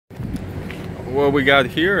what we got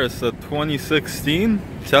here is a 2016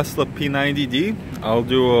 Tesla p90d. I'll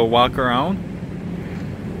do a walk around.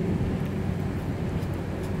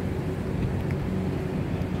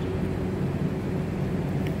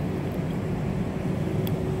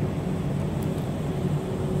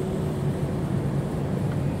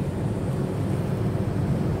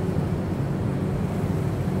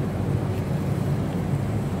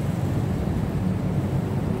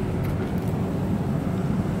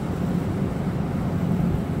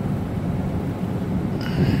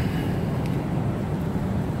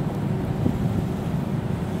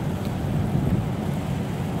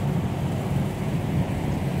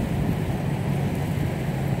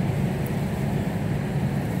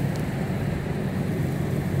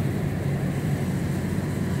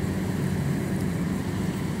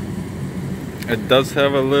 It does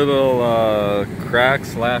have a little crack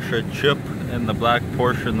slash a chip in the black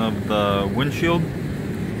portion of the windshield.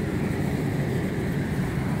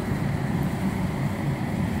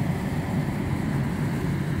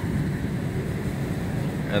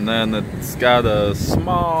 And then it's got a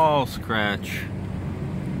small scratch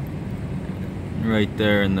right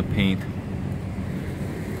there in the paint.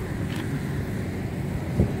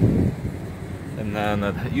 And then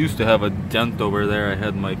it used to have a dent over there. I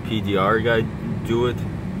had my PDR guy do it,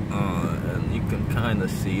 and you can kind of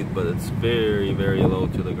see it, but it's very, very low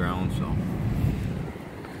to the ground, so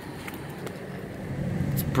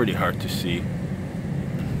it's pretty hard to see.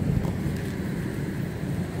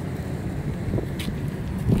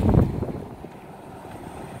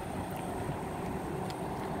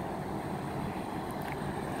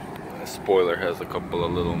 The spoiler has a couple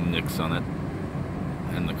of little nicks on it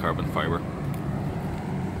and the carbon fiber.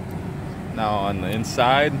 Now on the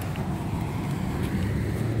inside,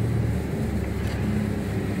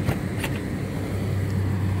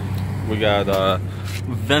 we got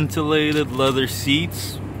ventilated leather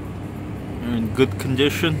seats. They're in good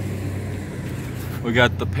condition. We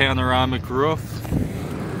got the panoramic roof.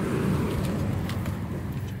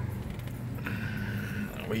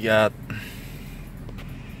 We got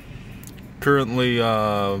currently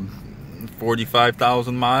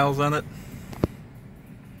 45,000 miles on it.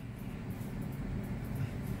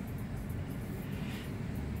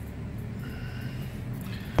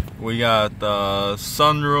 We got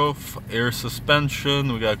sunroof, air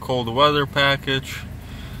suspension, we got cold weather package,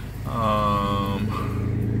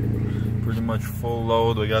 pretty much full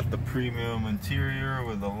load. We got the premium interior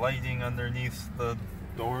with the lighting underneath the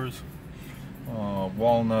doors,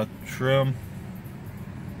 walnut trim.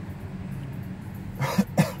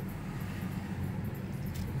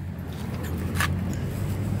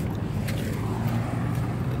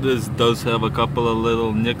 This does have a couple of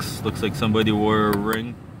little nicks. Looks like somebody wore a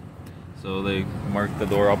ring, so they marked the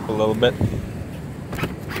door up a little bit.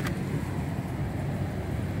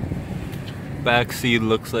 Back seat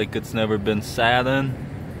looks like it's never been sat in.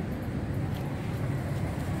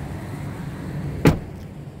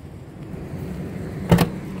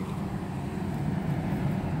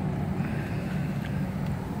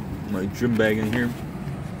 My gym bag in here.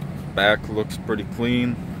 Back looks pretty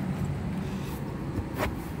clean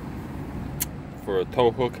for a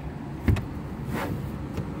tow hook.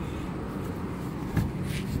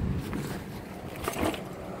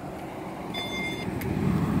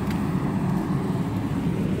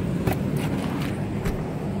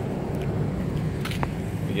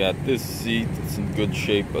 We got this seat, it's in good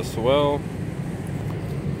shape as well.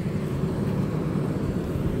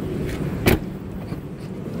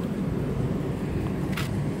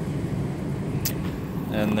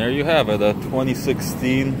 And there you have it, a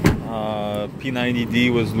 2016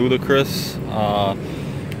 p90d was ludicrous,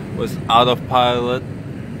 was Autopilot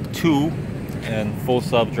 2 and full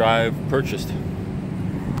self-drive purchased.